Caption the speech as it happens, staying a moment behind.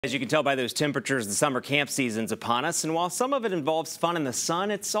As you can tell by those temperatures, the summer camp season's upon us, and while some of it involves fun in the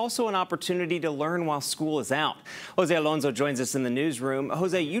sun, it's also an opportunity to learn while school is out. Jose Alonso joins us in the newsroom.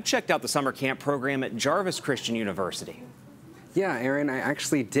 Jose, you checked out the summer camp program at Jarvis Christian University. Yeah, Aaron, I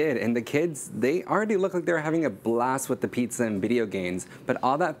actually did, and the kids, they already look like they're having a blast with the pizza and video games, but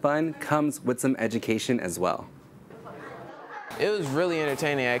all that fun comes with some education as well. It was really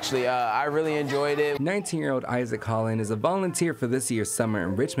entertaining, actually. I really enjoyed it. 19-year-old Isaac Holland is a volunteer for this year's summer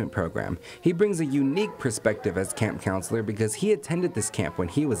enrichment program. He brings a unique perspective as camp counselor because he attended this camp when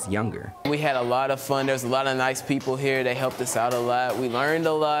he was younger. We had a lot of fun. There's a lot of nice people here. They helped us out a lot. We learned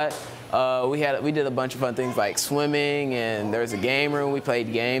a lot. We did a bunch of fun things like swimming, and there's a game room. We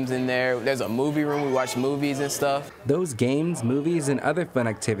played games in there. There's a movie room. We watched movies and stuff. Those games, movies, and other fun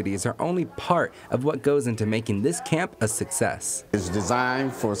activities are only part of what goes into making this camp a success. It's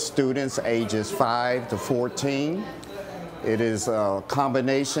designed for students ages 5 to 14. It is a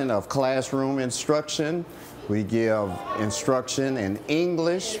combination of classroom instruction. We give instruction in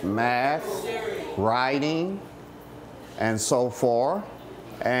English, math, writing, and so forth.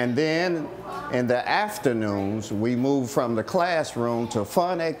 And then in the afternoons, we move from the classroom to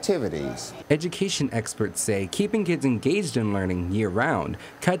fun activities. Education experts say keeping kids engaged in learning year-round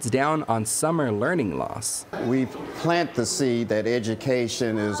cuts down on summer learning loss. We plant the seed that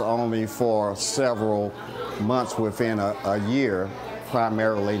education is only for several months within a year,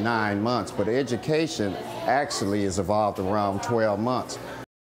 primarily 9 months, but education actually is evolved around 12 months.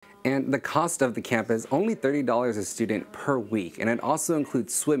 And the cost of the camp is only $30 a student per week, and it also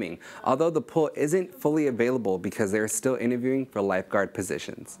includes swimming, although the pool isn't fully available because they're still interviewing for lifeguard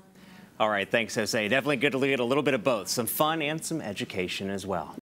positions. All right, thanks, Jose. Definitely good to get a little bit of both, some fun and some education as well.